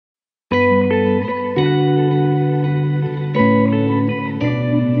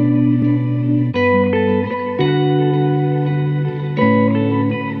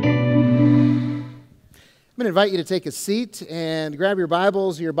invite you to take a seat and grab your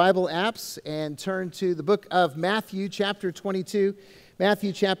Bibles, your Bible apps, and turn to the book of Matthew, chapter 22.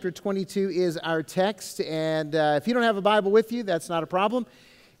 Matthew, chapter 22 is our text, and if you don't have a Bible with you, that's not a problem.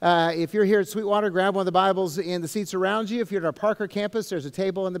 If you're here at Sweetwater, grab one of the Bibles in the seats around you. If you're at our Parker campus, there's a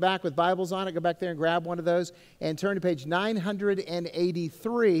table in the back with Bibles on it. Go back there and grab one of those and turn to page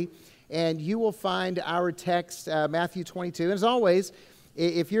 983, and you will find our text, Matthew 22. And as always,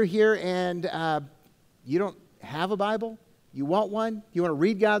 if you're here and you don't have a Bible, you want one, you want to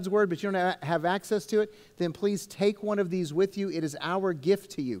read God's Word, but you don't have access to it, then please take one of these with you. It is our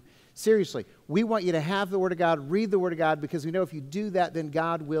gift to you. Seriously, we want you to have the Word of God, read the Word of God, because we know if you do that, then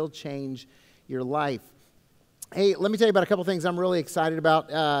God will change your life. Hey, let me tell you about a couple things I'm really excited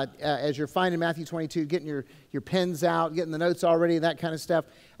about as you're finding Matthew 22, getting your pens out, getting the notes already, that kind of stuff.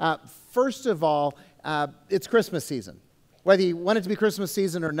 First of all, it's Christmas season. Whether you want it to be Christmas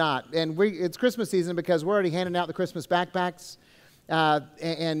season or not. And it's Christmas season because we're already handing out the Christmas backpacks.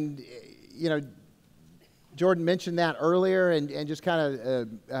 And you know, Jordan mentioned that earlier and just kind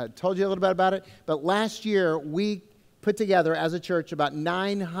of told you a little bit about it. But last year, we put together as a church about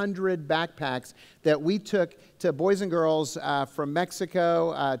 900 backpacks that we took to boys and girls from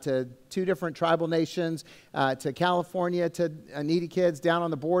Mexico to 2 different tribal nations, to California, to needy kids down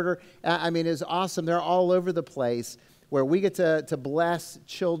on the border. I mean, it's awesome. They're all over the place, where we get to bless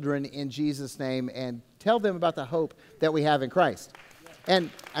children in Jesus' name and tell them about the hope that we have in Christ. And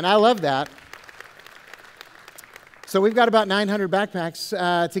I love that. So we've got about 900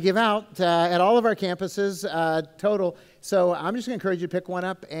 backpacks to give out at all of our campuses total. So I'm just going to encourage you to pick one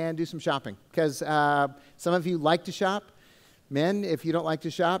up and do some shopping, because some of you like to shop. Men, if you don't like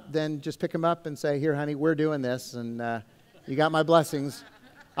to shop, then just pick them up and say, here, honey, we're doing this, and you got my blessings.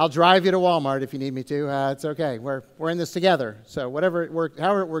 I'll drive you to Walmart if you need me to. It's okay. We're in this together. So however it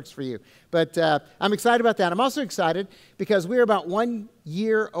works for you. But I'm excited about that. I'm also excited because we're about 1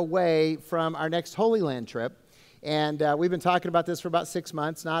 year away from our next Holy Land trip. And we've been talking about this for about 6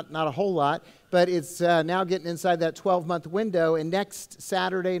 months, not a whole lot, but it's now getting inside that 12-month window. And next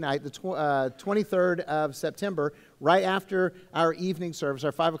Saturday night, the 23rd of September, right after our evening service,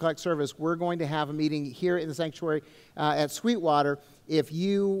 our 5 o'clock service, we're going to have a meeting here in the sanctuary at Sweetwater. If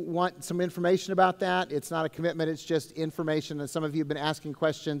you want some information about that, it's not a commitment, it's just information. And some of you have been asking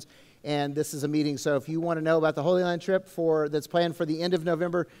questions, and this is a meeting. So if you want to know about the Holy Land trip that's planned for the end of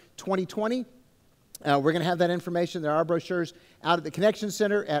November 2020, we're going to have that information. There are brochures out at the Connection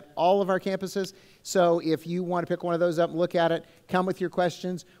Center at all of our campuses. So if you want to pick one of those up and look at it, come with your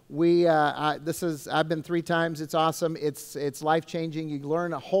questions. I've been 3 times. It's awesome. It's life-changing. You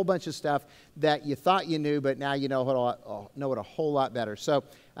learn a whole bunch of stuff that you thought you knew, but now you know it a whole lot better. So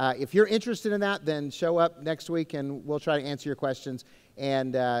if you're interested in that, then show up next week, and we'll try to answer your questions.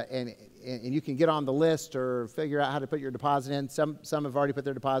 And you can get on the list or figure out how to put your deposit in. Some have already put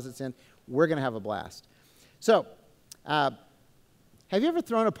their deposits in. We're going to have a blast. So, have you ever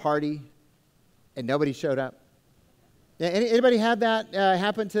thrown a party and nobody showed up? Anybody had that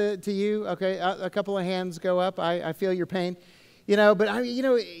happen to you? Okay, a couple of hands go up. I feel your pain. You know, but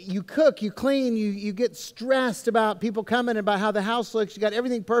you cook, you clean, you get stressed about people coming and about how the house looks. You got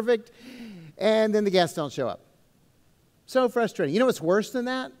everything perfect, and then the guests don't show up. So frustrating. You know what's worse than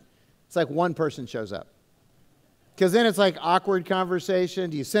that? It's like one person shows up. Because then it's like awkward conversation.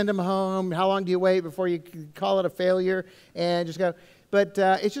 Do you send them home? How long do you wait before you call it a failure and just go? But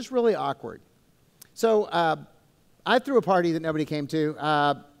it's just really awkward. So I threw a party that nobody came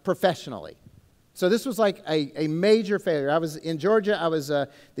to professionally. So this was like a major failure. I was in Georgia. I was the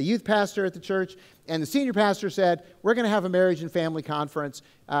youth pastor at the church. And the senior pastor said, we're going to have a marriage and family conference.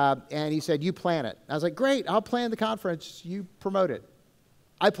 And he said, you plan it. I was like, great, I'll plan the conference. You promote it.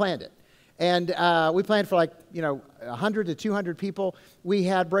 I planned it. And we planned for 100 to 200 people. We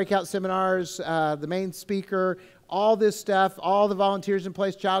had breakout seminars, the main speaker, all this stuff, all the volunteers in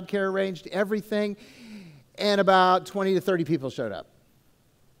place, childcare arranged, everything. And about 20 to 30 people showed up.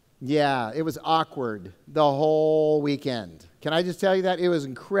 Yeah, it was awkward the whole weekend. Can I just tell you that? It was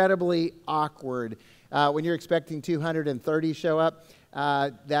incredibly awkward. When you're expecting 230 show up,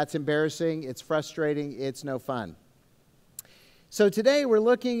 that's embarrassing, it's frustrating, it's no fun. So today we're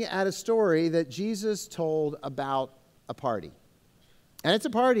looking at a story that Jesus told about a party. And it's a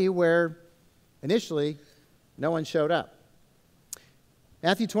party where initially no one showed up.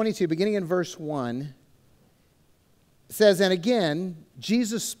 Matthew 22, beginning in verse 1, says, and again,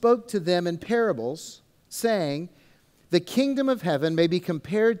 Jesus spoke to them in parables, saying, the kingdom of heaven may be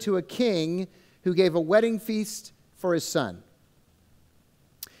compared to a king who gave a wedding feast for his son.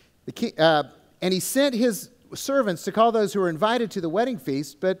 And he sent his servants to call those who were invited to the wedding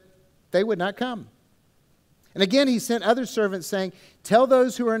feast, but they would not come. And again, he sent other servants saying, tell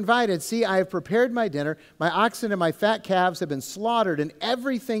those who are invited, see, I have prepared my dinner. My oxen and my fat calves have been slaughtered, and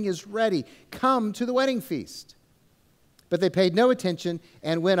everything is ready. Come to the wedding feast. But they paid no attention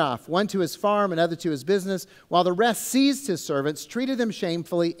and went off, one to his farm, another to his business, while the rest seized his servants, treated them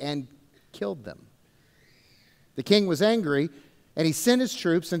shamefully, and killed them. The king was angry, and he sent his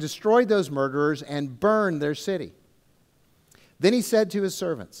troops and destroyed those murderers and burned their city. Then he said to his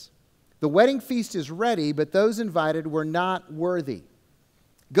servants, the wedding feast is ready, but those invited were not worthy.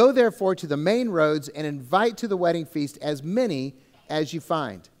 Go therefore to the main roads and invite to the wedding feast as many as you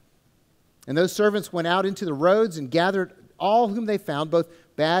find. And those servants went out into the roads and gathered all whom they found, both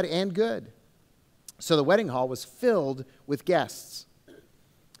bad and good. So the wedding hall was filled with guests.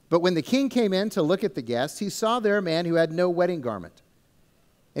 But when the king came in to look at the guests, he saw there a man who had no wedding garment.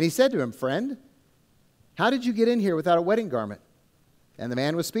 And he said to him, friend, how did you get in here without a wedding garment? And the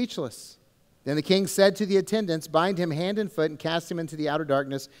man was speechless. Then the king said to the attendants, bind him hand and foot and cast him into the outer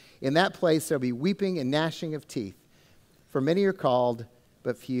darkness. In that place there will be weeping and gnashing of teeth. For many are called,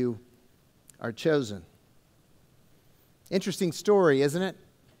 but few are chosen. Interesting story, isn't it?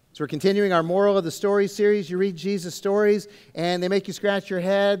 So we're continuing our Moral of the Story series. You read Jesus' stories, and they make you scratch your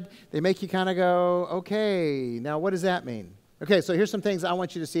head. They make you kind of go, okay, now what does that mean? Okay, so here's some things I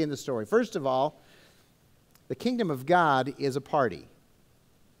want you to see in the story. First of all, the kingdom of God is a party.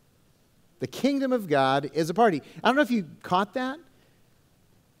 The kingdom of God is a party. I don't know if you caught that.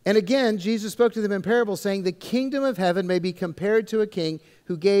 And again, Jesus spoke to them in parables, saying, the kingdom of heaven may be compared to a king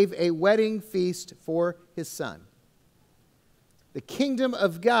who gave a wedding feast for his son. The kingdom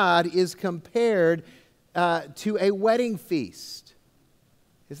of God is compared to a wedding feast.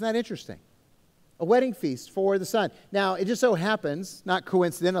 Isn't that interesting? A wedding feast for the son. Now, it just so happens, not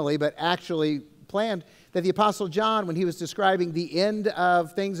coincidentally, but actually planned, that the Apostle John, when he was describing the end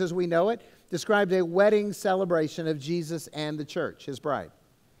of things as we know it, described a wedding celebration of Jesus and the church, his bride.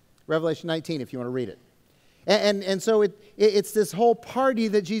 Revelation 19, if you want to read it. And so it's this whole party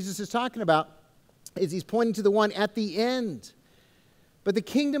that Jesus is talking about, is he's pointing to the one at the end. But the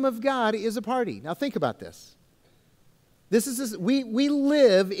kingdom of God is a party. Now think about this. We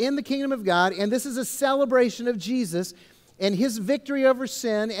live in the kingdom of God, and this is a celebration of Jesus and his victory over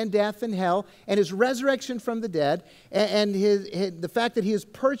sin and death and hell, and his resurrection from the dead, and the fact that he has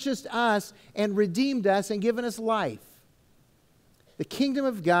purchased us and redeemed us and given us life. The kingdom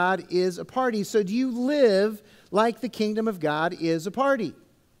of God is a party. So do you live like the kingdom of God is a party?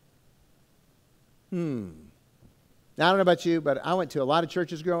 Now, I don't know about you, but I went to a lot of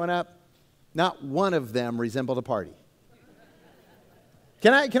churches growing up. Not one of them resembled a party.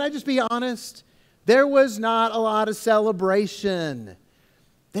 Can I just be honest? There was not a lot of celebration.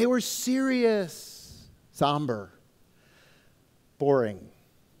 They were serious, somber, boring.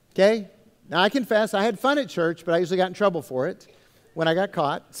 Okay? Now, I confess, I had fun at church, but I usually got in trouble for it when I got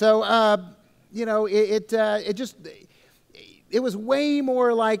caught. So, it was way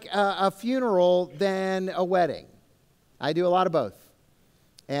more like a funeral than a wedding. I do a lot of both.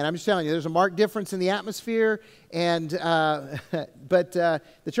 And I'm just telling you, there's a marked difference in the atmosphere. And but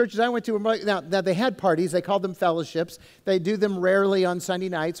the churches I went to, now they had parties. They called them fellowships. They do them rarely on Sunday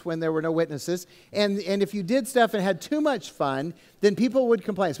nights when there were no witnesses. And if you did stuff and had too much fun, then people would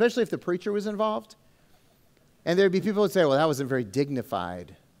complain, especially if the preacher was involved. And there'd be people who would say, well, that wasn't very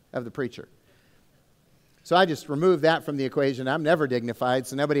dignified of the preacher. So I just removed that from the equation. I'm never dignified,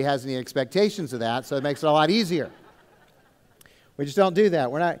 so nobody has any expectations of that, so it makes it a lot easier. We just don't do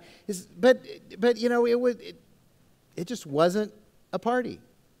that. We're not. But you know, it just wasn't a party.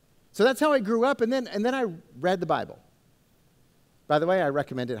 So that's how I grew up, and then I read the Bible. By the way, I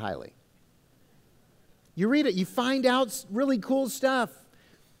recommend it highly. You read it, you find out really cool stuff.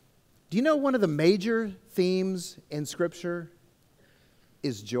 Do you know one of the major themes in Scripture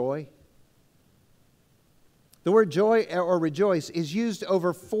is joy? The word joy or rejoice is used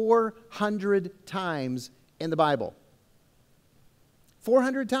over 400 times in the Bible.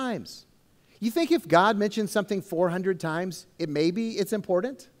 400 times. You think if God mentions something 400 times, it's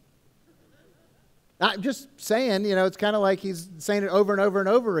important? I'm just saying, you know, it's kind of like he's saying it over and over and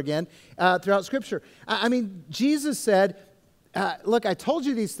over again throughout Scripture. I mean, Jesus said, look, I told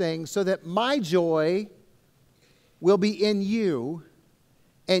you these things so that my joy will be in you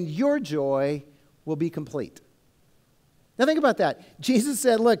and your joy will be complete. Now think about that. Jesus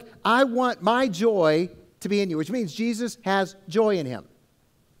said, look, I want my joy to be in you, which means Jesus has joy in him.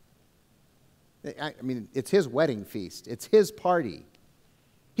 I mean, it's his wedding feast. It's his party.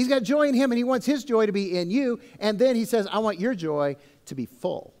 He's got joy in him, and he wants his joy to be in you. And then he says, I want your joy to be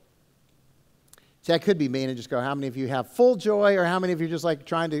full. See, I could be mean and just go, how many of you have full joy, or how many of you are just like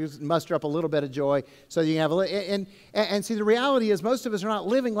trying to muster up a little bit of joy so you can have a little, and see, the reality is most of us are not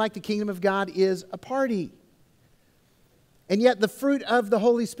living like the kingdom of God is a party. And yet the fruit of the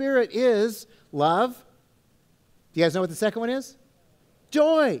Holy Spirit is love. Do you guys know what the second one is?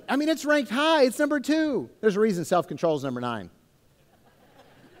 Joy. I mean, it's ranked high. It's number 2. There's a reason self-control is number 9.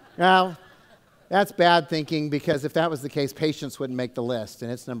 Well, that's bad thinking, because if that was the case, patience wouldn't make the list,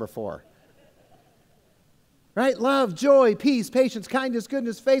 and it's number 4. Right? Love, joy, peace, patience, kindness,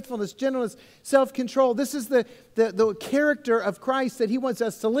 goodness, faithfulness, gentleness, self-control. This is the character of Christ that he wants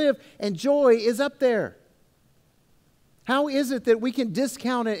us to live, and joy is up there. How is it that we can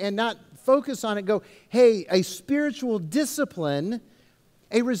discount it and not focus on it and go, hey, a spiritual discipline,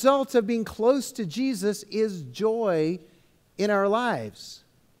 a result of being close to Jesus, is joy in our lives?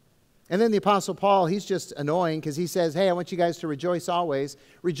 And then the Apostle Paul, he's just annoying, because he says, hey, I want you guys to rejoice always.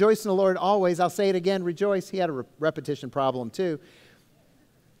 Rejoice in the Lord always. I'll say it again, rejoice. He had a repetition problem too.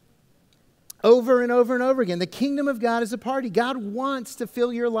 Over and over and over again. The kingdom of God is a party. God wants to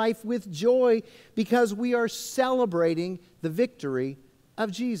fill your life with joy, because we are celebrating the victory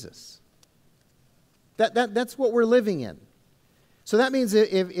of Jesus. That's what we're living in. So that means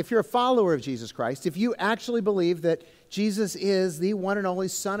if you're a follower of Jesus Christ, if you actually believe that Jesus is the one and only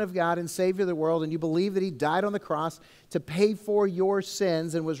Son of God and Savior of the world, and you believe that he died on the cross to pay for your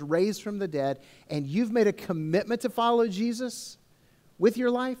sins and was raised from the dead, and you've made a commitment to follow Jesus with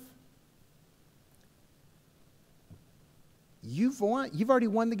your life, you've already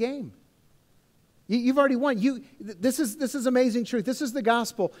won the game. You've already won. This is amazing truth. This is the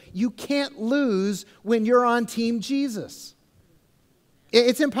gospel. You can't lose when you're on Team Jesus.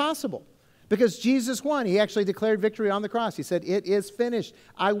 It's impossible, because Jesus won. He actually declared victory on the cross. He said, it is finished.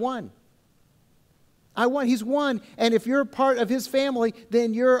 I won. I won. He's won. And if you're a part of his family,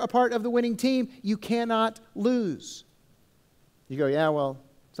 then you're a part of the winning team. You cannot lose. You go, yeah, well,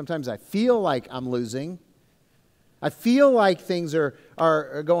 sometimes I feel like I'm losing. I feel like things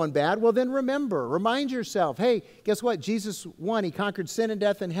are going bad. Well, then remind yourself, hey, guess what? Jesus won. He conquered sin and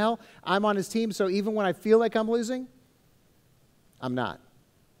death and hell. I'm on his team, so even when I feel like I'm losing, I'm not.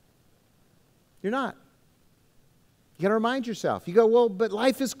 You're not. You got to remind yourself. You go, well, but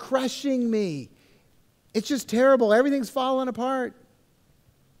life is crushing me. It's just terrible. Everything's falling apart.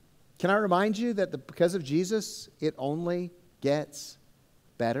 Can I remind you that because of Jesus, it only gets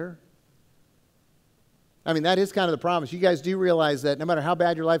better? I mean, that is kind of the promise. You guys do realize that no matter how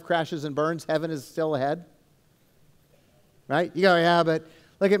bad your life crashes and burns, heaven is still ahead? Right? You go, yeah, but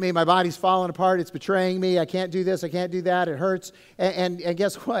look at me. My body's falling apart. It's betraying me. I can't do this. I can't do that. It hurts. And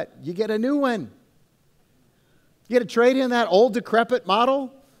guess what? You get a new one. You get to trade in that old decrepit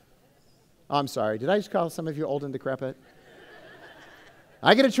model. Oh, I'm sorry. Did I just call some of you old and decrepit?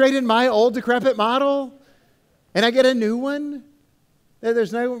 I get to trade in my old decrepit model, and I get a new one.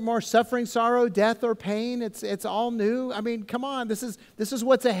 There's no more suffering, sorrow, death, or pain. It's all new. I mean, come on. This is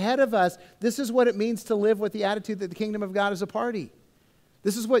what's ahead of us. This is what it means to live with the attitude that the kingdom of God is a party.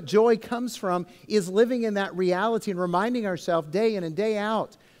 This is what joy comes from, is living in that reality and reminding ourselves day in and day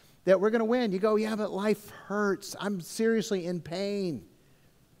out that we're going to win. You go, yeah, but life hurts. I'm seriously in pain.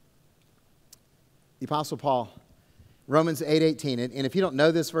 The Apostle Paul, Romans 8:18, and if you don't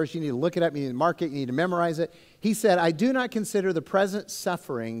know this verse, you need to look it up, you need to mark it, you need to memorize it. He said, I do not consider the present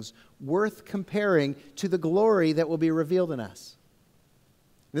sufferings worth comparing to the glory that will be revealed in us.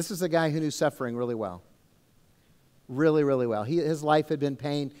 This is a guy who knew suffering really well. Really, really well. His life had been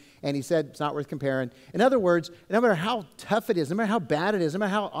pain, and he said it's not worth comparing. In other words, no matter how tough it is, no matter how bad it is, no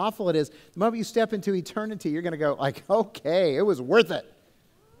matter how awful it is, the moment you step into eternity, you're going to go like, okay, it was worth it.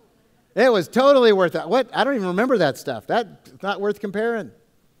 It was totally worth it. What? I don't even remember that stuff. That's not worth comparing.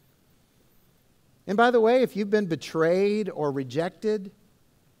 And by the way, if you've been betrayed or rejected,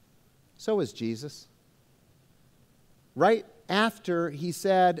 so is Jesus. Right after he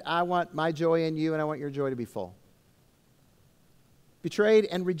said, I want my joy in you and I want your joy to be full. Betrayed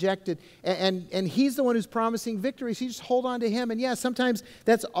and rejected. And he's the one who's promising victory. So you just hold on to him. And yeah, sometimes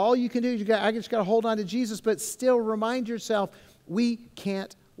that's all you can do. I just got to hold on to Jesus. But still remind yourself, we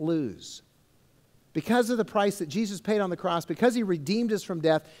can't lose. Because of the price that Jesus paid on the cross, because he redeemed us from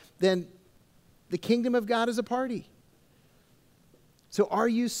death, then the kingdom of God is a party. So are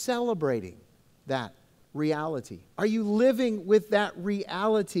you celebrating that reality? Are you living with that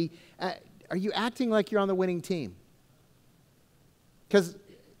reality? Are you acting like you're on the winning team? Because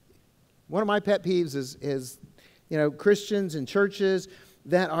one of my pet peeves is Christians and churches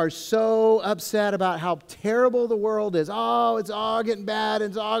that are so upset about how terrible the world is. Oh, it's all getting bad,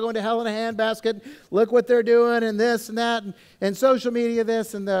 and it's all going to hell in a handbasket. Look what they're doing, and this and that, and social media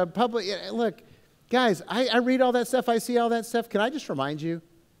this, and the public. Look, Guys, I read all that stuff. I see all that stuff. Can I just remind you,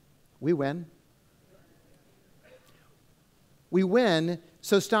 we win. We win,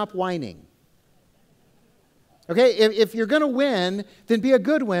 so stop whining. Okay, if you're going to win, then be a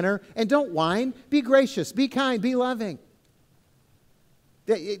good winner and don't whine. Be gracious, be kind, be loving.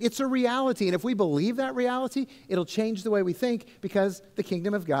 It's a reality, and if we believe that reality, it'll change the way we think because the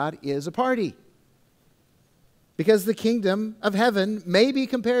kingdom of God is a party. Because the kingdom of heaven may be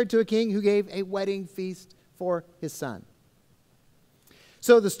compared to a king who gave a wedding feast for his son.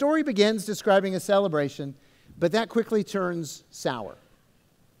 So the story begins describing a celebration, but that quickly turns sour.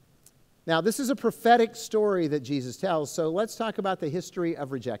 Now, this is a prophetic story that Jesus tells, so let's talk about the history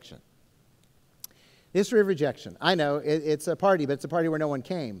of rejection. The history of rejection. I know it's a party, but it's a party where no one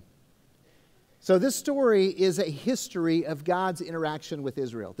came. So this story is a history of God's interaction with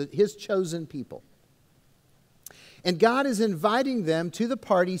Israel, his chosen people. And God is inviting them to the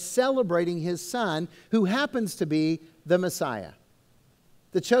party celebrating his son, who happens to be the Messiah,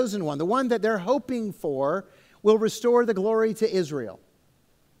 the chosen one, the one that they're hoping for will restore the glory to Israel.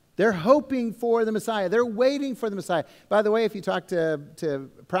 They're hoping for the Messiah. They're waiting for the Messiah. By the way, if you talk to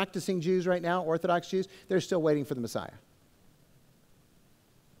practicing Jews right now, Orthodox Jews, they're still waiting for the Messiah.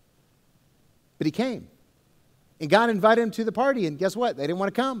 But he came. And God invited him to the party, and guess what? They didn't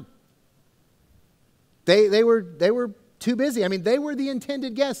want to come. They were too busy. I mean, they were the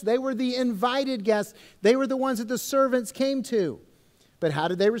intended guests. They were the invited guests. They were the ones that the servants came to. But how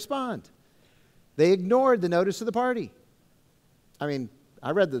did they respond? They ignored the notice of the party. I mean,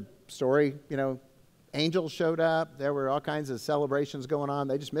 I read the story, angels showed up. There were all kinds of celebrations going on.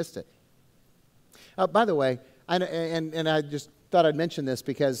 They just missed it. By the way, and I just thought I'd mention this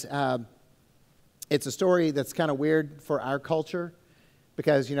because it's a story that's kind of weird for our culture.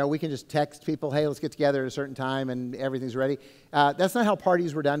 Because, we can just text people, hey, let's get together at a certain time and everything's ready. That's not how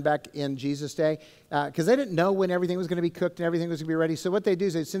parties were done back in Jesus' day. Because they didn't know when everything was going to be cooked and everything was going to be ready. So what they do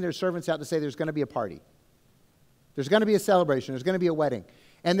is they send their servants out to say there's going to be a party. There's going to be a celebration. There's going to be a wedding.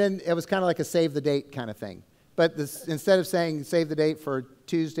 And then it was kind of like a save the date kind of thing. But instead of saying save the date for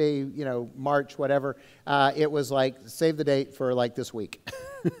Tuesday, March, whatever, it was like save the date for like this week.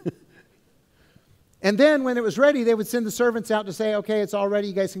 And then when it was ready, they would send the servants out to say, okay, it's all ready,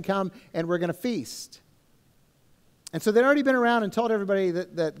 you guys can come, and we're going to feast. And so they'd already been around and told everybody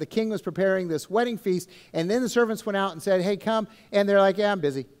that the king was preparing this wedding feast, and then the servants went out and said, hey, come, and they're like, yeah, I'm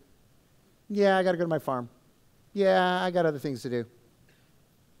busy. Yeah, I got to go to my farm. Yeah, I got other things to do.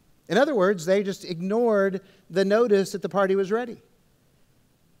 In other words, they just ignored the notice that the party was ready.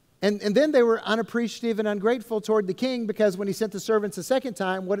 And then they were unappreciative and ungrateful toward the king because when he sent the servants a second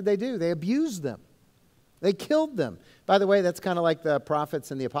time, what did they do? They abused them. They killed them. By the way, that's kind of like the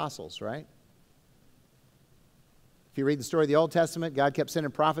prophets and the apostles, right? If you read the story of the Old Testament, God kept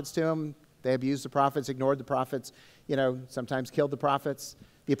sending prophets to them. They abused the prophets, ignored the prophets, sometimes killed the prophets.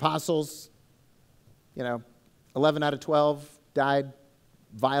 The apostles, 11 out of 12 died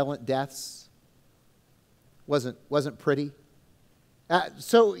violent deaths. Wasn't pretty.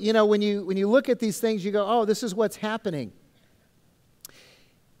 So, when you look at these things, you go, oh, this is what's happening.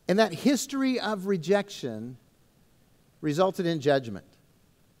 And that history of rejection resulted in judgment.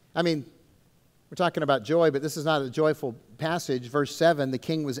 I mean, we're talking about joy, but this is not a joyful passage. Verse 7, the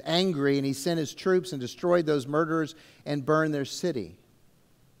king was angry, and he sent his troops and destroyed those murderers and burned their city.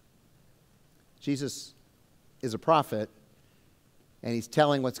 Jesus is a prophet, and he's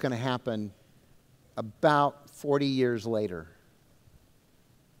telling what's going to happen about 40 years later.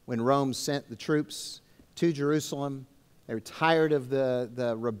 When Rome sent the troops to Jerusalem, they were tired of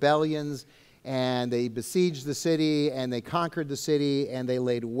the rebellions, and they besieged the city, and they conquered the city, and they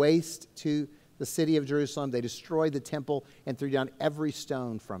laid waste to the city of Jerusalem. They destroyed the temple and threw down every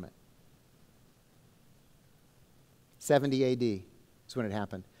stone from it. 70 A.D. is when it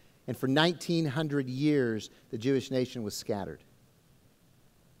happened. And for 1,900 years, the Jewish nation was scattered.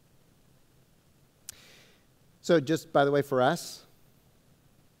 So just, by the way, for us,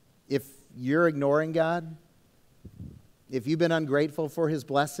 if you're ignoring God, if you've been ungrateful for his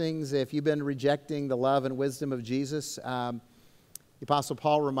blessings, if you've been rejecting the love and wisdom of Jesus, the Apostle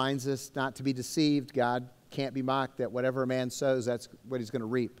Paul reminds us not to be deceived. God can't be mocked, that whatever a man sows, that's what he's going to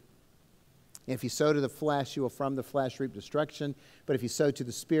reap. And if you sow to the flesh, you will from the flesh reap destruction. But if you sow to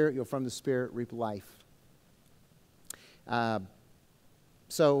the Spirit, you'll from the Spirit reap life.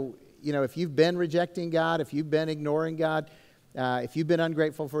 So, if you've been rejecting God, if you've been ignoring God, if you've been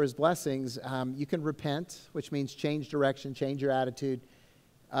ungrateful for his blessings, you can repent, which means change direction, change your attitude,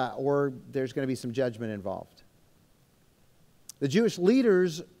 or there's going to be some judgment involved. The Jewish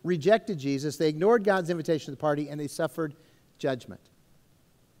leaders rejected Jesus. They ignored God's invitation to the party, and they suffered judgment.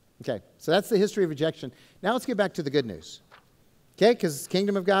 Okay, so that's the history of rejection. Now let's get back to the good news. Okay, because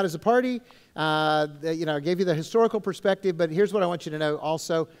kingdom of God is a party. I gave you the historical perspective, but here's what I want you to know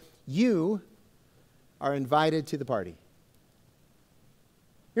also. You are invited to the party.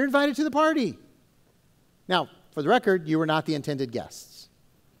 You're invited to the party. Now, for the record, you were not the intended guests.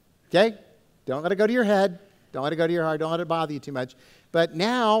 Okay? Don't let it go to your head. Don't let it go to your heart. Don't let it bother you too much. But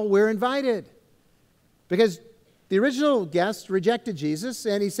now we're invited. Because the original guest rejected Jesus,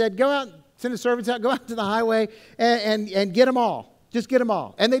 and he said, go out, send the servants out, go out to the highway and get them all. Just get them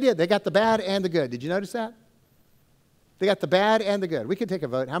all. And they did. They got the bad and the good. Did you notice that? They got the bad and the good. We could take a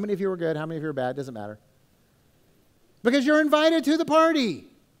vote. How many of you were good? How many of you were bad? Doesn't matter. Because you're invited to the party.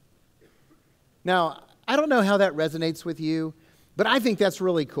 Now, I don't know how that resonates with you, but I think that's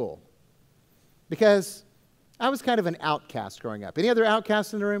really cool. Because I was kind of an outcast growing up. Any other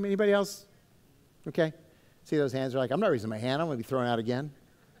outcasts in the room? Anybody else? Okay. See those hands are like, I'm not raising my hand. I'm going to be thrown out again.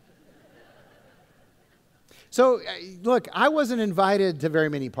 So, look, I wasn't invited to very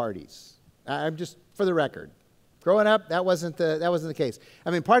many parties. I'm just, for the record. Growing up, that wasn't the case. I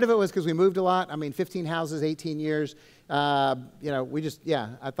mean, part of it was because we moved a lot. I mean, 15 houses, 18 years. I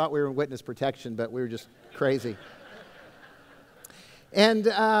thought we were in witness protection, but we were just crazy. And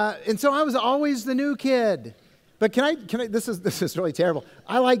so I was always the new kid. But can I? This is really terrible.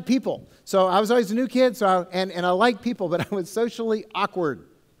 I like people, so I was always a new kid. And I like people, but I was socially awkward.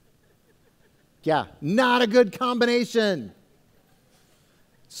 Yeah, not a good combination.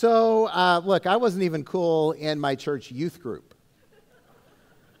 So look, I wasn't even cool in my church youth group.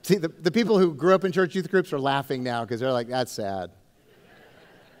 See, the people who grew up in church youth groups are laughing now because they're like, that's sad.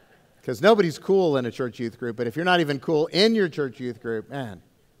 Because nobody's cool in a church youth group, but if you're not even cool in your church youth group, man.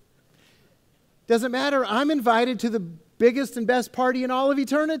 Doesn't matter. I'm invited to the biggest and best party in all of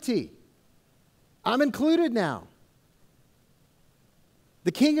eternity. I'm included now.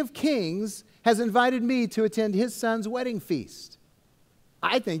 The King of Kings has invited me to attend his son's wedding feast.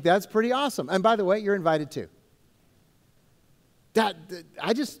 I think that's pretty awesome. And by the way, you're invited too.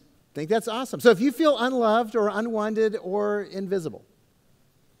 I just think that's awesome. So if you feel unloved or unwanted or invisible,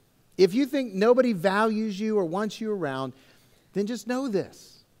 if you think nobody values you or wants you around, then just know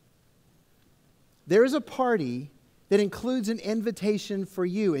this. There is a party that includes an invitation for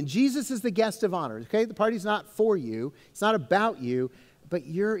you. And Jesus is the guest of honor. Okay? The party's not for you. It's not about you. But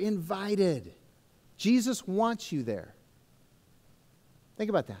you're invited. Jesus wants you there. Think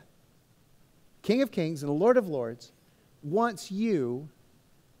about that. King of Kings and the Lord of Lords wants you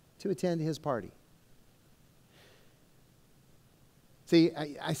to attend his party. See,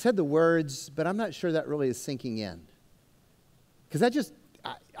 I said the words, but I'm not sure that really is sinking in. Because that just...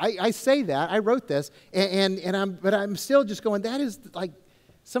 I say that, I wrote this, but I'm still just going, that is like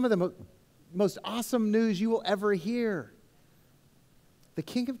some of the most awesome news you will ever hear. The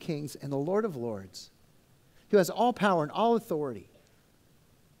King of Kings and the Lord of Lords, who has all power and all authority,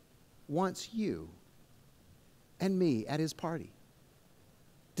 wants you and me at his party.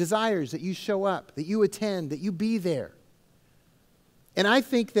 Desires that you show up, that you attend, that you be there. And I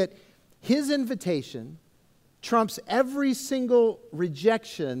think that his invitation trumps every single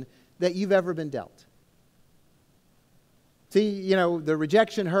rejection that you've ever been dealt. See, the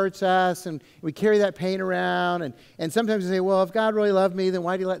rejection hurts us, and we carry that pain around, and sometimes we say, well, if God really loved me, then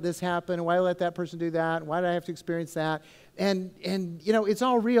why did he let this happen, and why did he let that person do that, and why did I have to experience that? And it's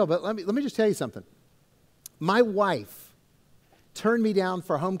all real, but let me just tell you something. My wife turned me down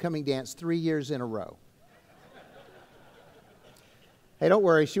for a homecoming dance 3 years in a row. Hey, don't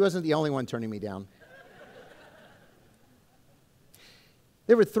worry, she wasn't the only one turning me down.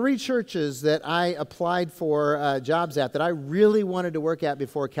 There were 3 churches that I applied for jobs at that I really wanted to work at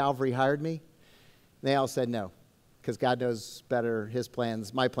before Calvary hired me. They all said no, because God knows better his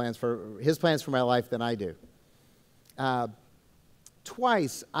plans for my life than I do.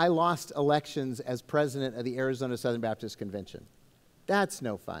 Twice I lost elections as president of the Arizona Southern Baptist Convention. That's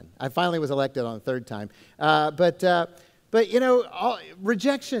no fun. I finally was elected on the 3rd time. But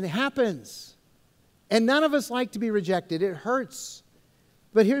rejection happens. And none of us like to be rejected. It hurts.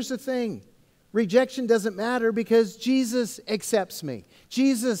 But here's the thing. Rejection doesn't matter because Jesus accepts me.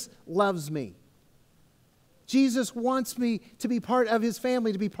 Jesus loves me. Jesus wants me to be part of his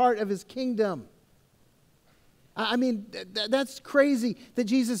family, to be part of his kingdom. I mean, that's crazy that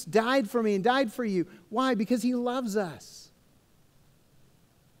Jesus died for me and died for you. Why? Because he loves us.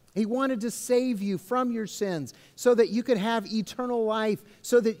 He wanted to save you from your sins so that you could have eternal life,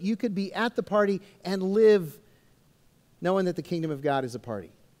 so that you could be at the party and live knowing that the kingdom of God is a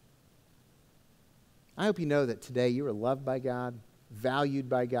party. I hope you know that today you are loved by God, valued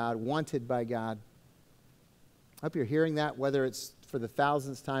by God, wanted by God. I hope you're hearing that, whether it's for the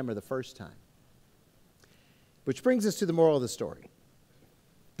thousandth time or the first time. Which brings us to the moral of the story.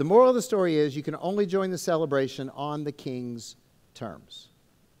 The moral of the story is you can only join the celebration on the king's terms.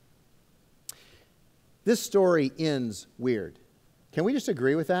 This story ends weird. Can we just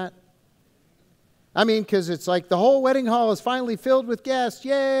agree with that? I mean, because it's like the whole wedding hall is finally filled with guests.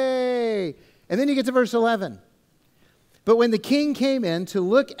 Yay! And then you get to verse 11. But when the king came in to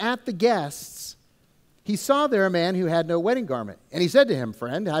look at the guests, he saw there a man who had no wedding garment. And he said to him,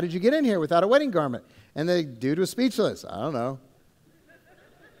 "Friend, how did you get in here without a wedding garment?" And the dude was speechless. "I don't know."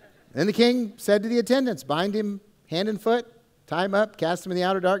 Then the king said to the attendants, "Bind him hand and foot, tie him up, cast him in the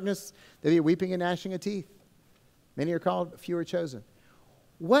outer darkness. There'll be weeping and gnashing of teeth. Many are called, few are chosen."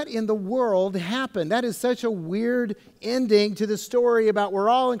 What in the world happened? That is such a weird ending to the story about we're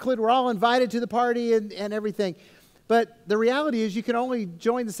all included, we're all invited to the party and everything. But the reality is you can only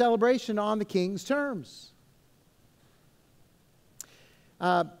join the celebration on the king's terms.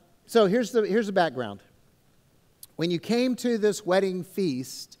 So here's the background. When you came to this wedding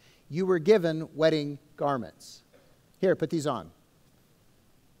feast, you were given wedding garments. Here, put these on.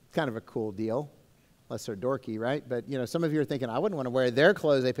 Kind of a cool deal. Unless they're dorky, right? But, you know, some of you are thinking, I wouldn't want to wear their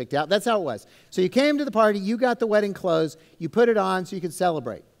clothes they picked out. That's how it was. So you came to the party, you got the wedding clothes, you put it on so you could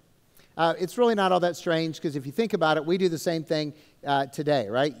celebrate. It's really not all that strange because if you think about it, we do the same thing today,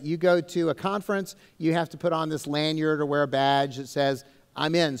 right? You go to a conference, you have to put on this lanyard or wear a badge that says,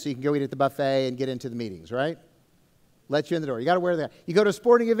 "I'm in," so you can go eat at the buffet and get into the meetings, right? Let you in the door. You got to wear that. You go to a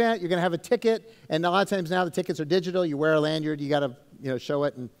sporting event, you're going to have a ticket, and a lot of times now the tickets are digital. You wear a lanyard, you got to show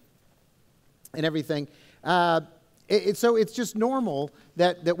it and everything. So it's just normal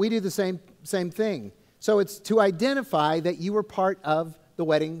that we do the same thing. So it's to identify that you were part of the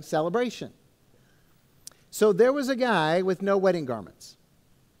wedding celebration. So there was a guy with no wedding garments.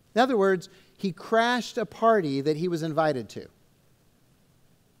 In other words, he crashed a party that he was invited to.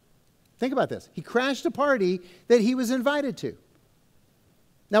 Think about this. He crashed a party that he was invited to.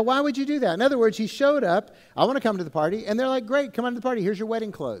 Now, why would you do that? In other words, he showed up, "I want to come to the party," and they're like, "Great, come on to the party. Here's your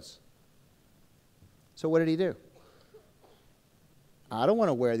wedding clothes." So what did he do? "I don't want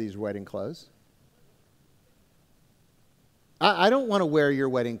to wear these wedding clothes. I don't want to wear your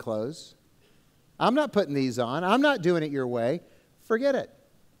wedding clothes. I'm not putting these on. I'm not doing it your way. Forget it.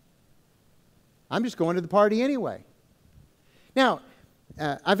 I'm just going to the party anyway." Now,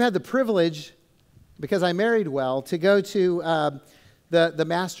 I've had the privilege, because I married well, to go to the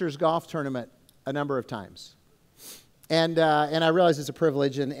Masters golf tournament a number of times. And I realize it's a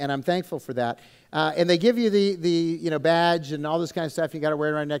privilege, and I'm thankful for that. And they give you the badge and all this kind of stuff. You got to wear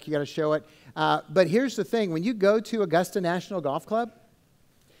it around your neck. You got to show it. But here's the thing: when you go to Augusta National Golf Club,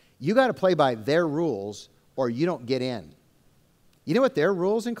 you got to play by their rules, or you don't get in. You know what their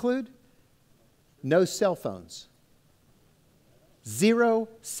rules include? No cell phones. 0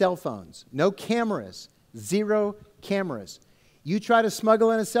 cell phones. No cameras. 0 cameras. You try to smuggle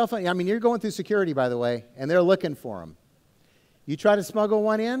in a cell phone. I mean, you're going through security, by the way, and they're looking for them. You try to smuggle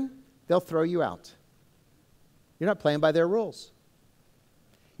one in, they'll throw you out. You're not playing by their rules.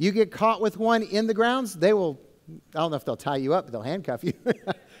 You get caught with one in the grounds, they will, I don't know if they'll tie you up, but they'll handcuff you.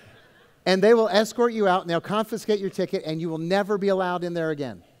 And they will escort you out, and they'll confiscate your ticket, and you will never be allowed in there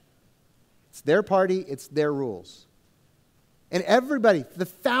again. It's their party, it's their rules. And everybody, the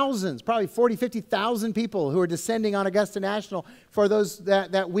thousands, probably 40, 50,000 people who are descending on Augusta National for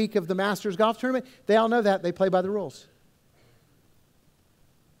that week of the Masters Golf Tournament, they all know that. They play by the rules.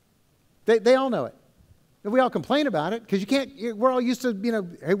 They all know it. And we all complain about it because you can't, we're all used to,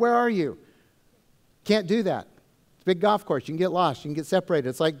 "Hey, where are you?" Can't do that. It's a big golf course. You can get lost. You can get separated.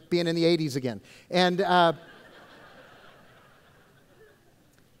 It's like being in the 80s again. And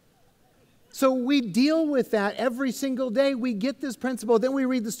so we deal with that every single day. We get this principle. Then we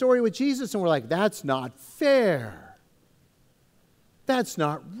read the story with Jesus and we're like, that's not fair. That's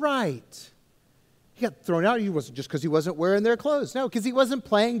not right. He got thrown out. He wasn't just because he wasn't wearing their clothes. No, because he wasn't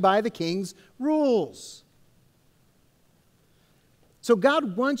playing by the king's rules. So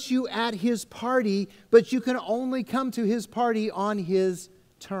God wants you at his party, but you can only come to his party on his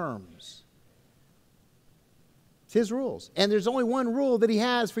terms. It's his rules. And there's only one rule that he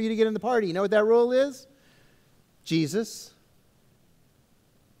has for you to get in the party. You know what that rule is? Jesus.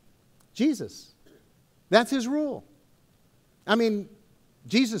 Jesus. That's his rule. I mean,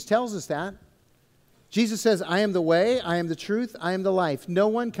 Jesus tells us that. Jesus says, "I am the way, I am the truth, I am the life. No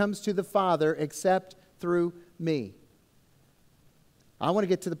one comes to the Father except through me." I want to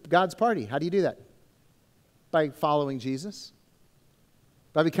get to God's party. How do you do that? By following Jesus.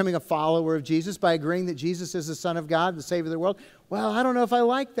 By becoming a follower of Jesus, by agreeing that Jesus is the Son of God, the Savior of the world. Well, I don't know if I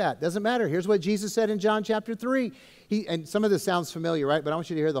like that. Doesn't matter. Here's what Jesus said in John chapter 3. And some of this sounds familiar, right? But I want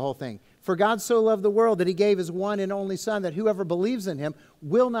you to hear the whole thing. For God so loved the world that he gave his one and only Son, that whoever believes in him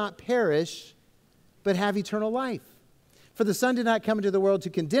will not perish, but have eternal life. For the Son did not come into the world to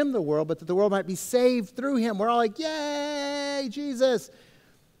condemn the world, but that the world might be saved through him. We're all like, yay, Jesus.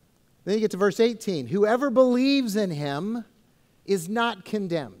 Then you get to verse 18. Whoever believes in him is not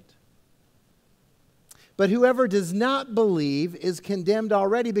condemned. But whoever does not believe is condemned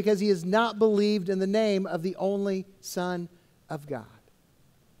already, because he has not believed in the name of the only Son of God.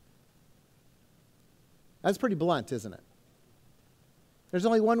 That's pretty blunt, isn't it? There's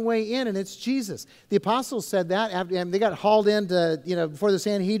only one way in, and it's Jesus. The apostles said that, and they got hauled into, before the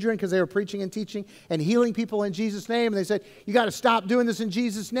Sanhedrin because they were preaching and teaching and healing people in Jesus' name. And they said, you got to stop doing this in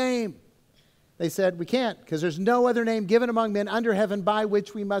Jesus' name. They said, we can't, because there's no other name given among men under heaven by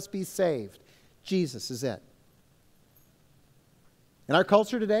which we must be saved. Jesus is it. In our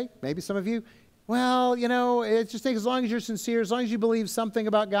culture today, maybe some of you, well, it just takes, as long as you're sincere, as long as you believe something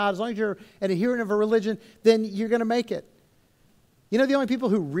about God, as long as you're an adherent of a religion, then you're going to make it. The only people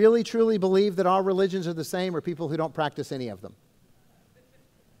who really, truly believe that all religions are the same are people who don't practice any of them.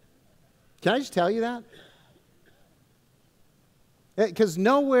 Can I just tell you that? Because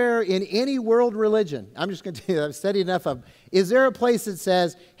nowhere in any world religion, I'm just going to tell you, I've studied enough of them, is there a place that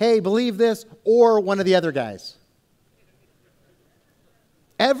says, hey, believe this, or one of the other guys?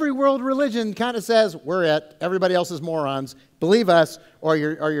 Every world religion kind of says, we're it, everybody else is morons, believe us, or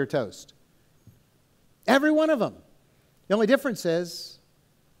you're toast. Every one of them. The only difference is,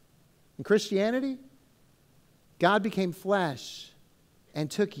 in Christianity, God became flesh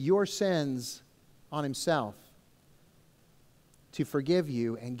and took your sins on himself to forgive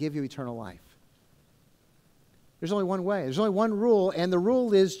you and give you eternal life. There's only one way. There's only one rule, and the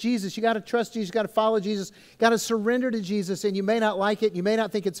rule is Jesus. You got to trust Jesus. You got to follow Jesus. You got to surrender to Jesus, and you may not like it. You may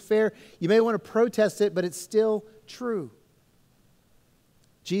not think it's fair. You may want to protest it, but it's still true.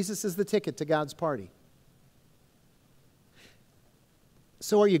 Jesus is the ticket to God's party.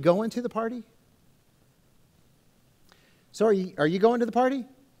 So are you going to the party? So are you going to the party?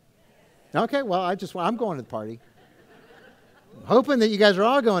 Okay, well, I'm going to the party. I'm hoping that you guys are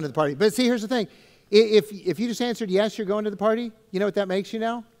all going to the party. But see, here's the thing. If you just answered yes, you're going to the party, you know what that makes you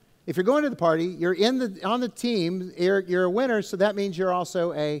now? If you're going to the party, you're on the team, you're a winner, so that means you're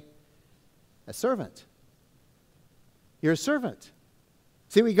also a servant. You're a servant.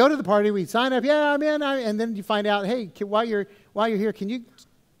 See, we go to the party, we sign up, yeah, I'm in, and then you find out, hey, while you're here, can you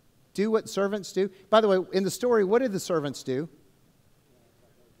do what servants do? By the way, in the story, what did the servants do?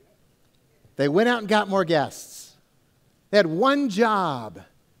 They went out and got more guests. They had one job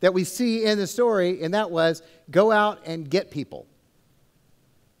that we see in the story, and that was go out and get people,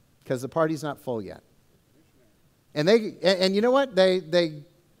 because the party's not full yet. And you know what? They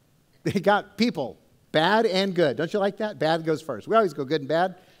got people. Bad and good. Don't you like that? Bad goes first. We always go good and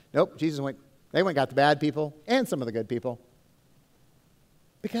bad. Nope, they went and got the bad people and some of the good people.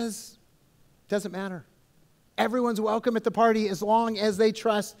 Because it doesn't matter. Everyone's welcome at the party as long as they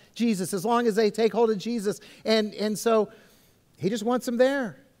trust Jesus, as long as they take hold of Jesus. And so he just wants them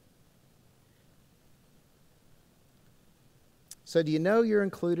there. So do you know you're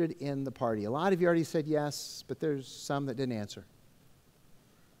included in the party? A lot of you already said yes, but there's some that didn't answer.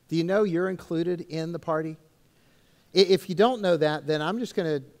 Do you know you're included in the party? If you don't know that, then I'm just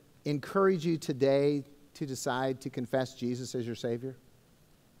going to encourage you today to decide to confess Jesus as your Savior.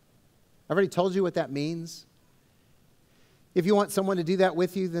 I've already told you what that means. If you want someone to do that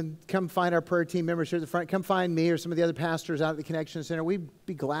with you, then come find our prayer team members here at the front. Come find me or some of the other pastors out at the Connection Center. We'd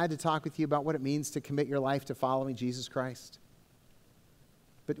be glad to talk with you about what it means to commit your life to following Jesus Christ.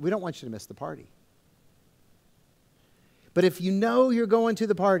 But we don't want you to miss the party. But if you know you're going to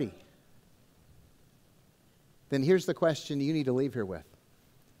the party, then here's the question you need to leave here with.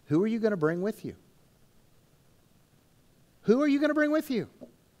 Who are you going to bring with you? Who are you going to bring with you?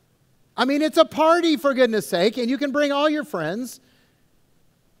 I mean, it's a party, for goodness sake, and you can bring all your friends.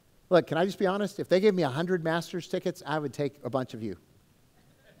 Look, can I just be honest? If they gave me 100 Masters tickets, I would take a bunch of you.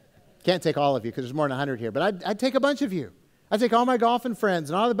 Can't take all of you because there's more than 100 here, but I'd take a bunch of you. I'd take all my golfing friends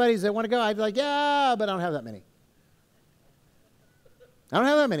and all the buddies that want to go. I'd be like, yeah, but I don't have that many. I don't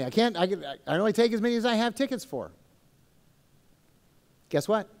have that many. I only take as many as I have tickets for. Guess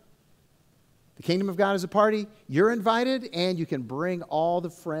what? The kingdom of God is a party. You're invited, and you can bring all the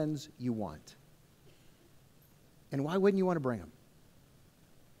friends you want. And why wouldn't you want to bring them?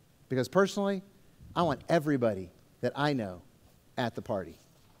 Because personally, I want everybody that I know at the party.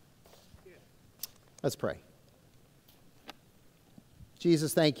 Let's pray.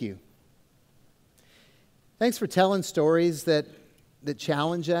 Jesus, thank you. Thanks for telling stories that that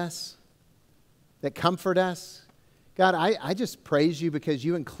challenge us, that comfort us. God, I just praise you because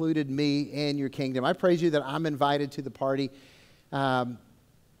you included me in your kingdom. I praise you that I'm invited to the party, that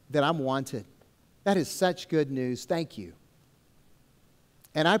I'm wanted. That is such good news. Thank you.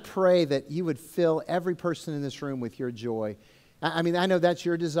 And I pray that you would fill every person in this room with your joy. I mean, I know that's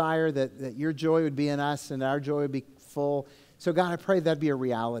your desire, that your joy would be in us and our joy would be full. So God, I pray that'd be a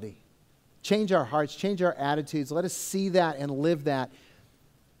reality. Change our hearts, change our attitudes. Let us see that and live that.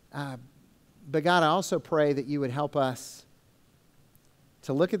 But God, I also pray that you would help us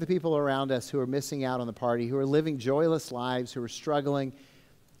to look at the people around us who are missing out on the party, who are living joyless lives, who are struggling.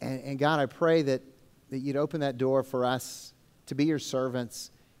 And God, I pray that you'd open that door for us to be your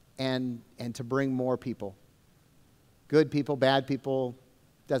servants and to bring more people. Good people, bad people,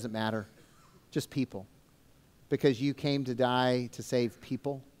 doesn't matter. Just people. Because you came to die to save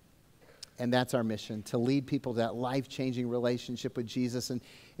people. And that's our mission, to lead people to that life-changing relationship with Jesus. And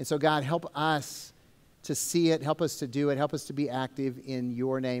so, God, help us to see it. Help us to do it. Help us to be active. In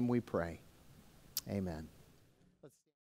your name we pray. Amen.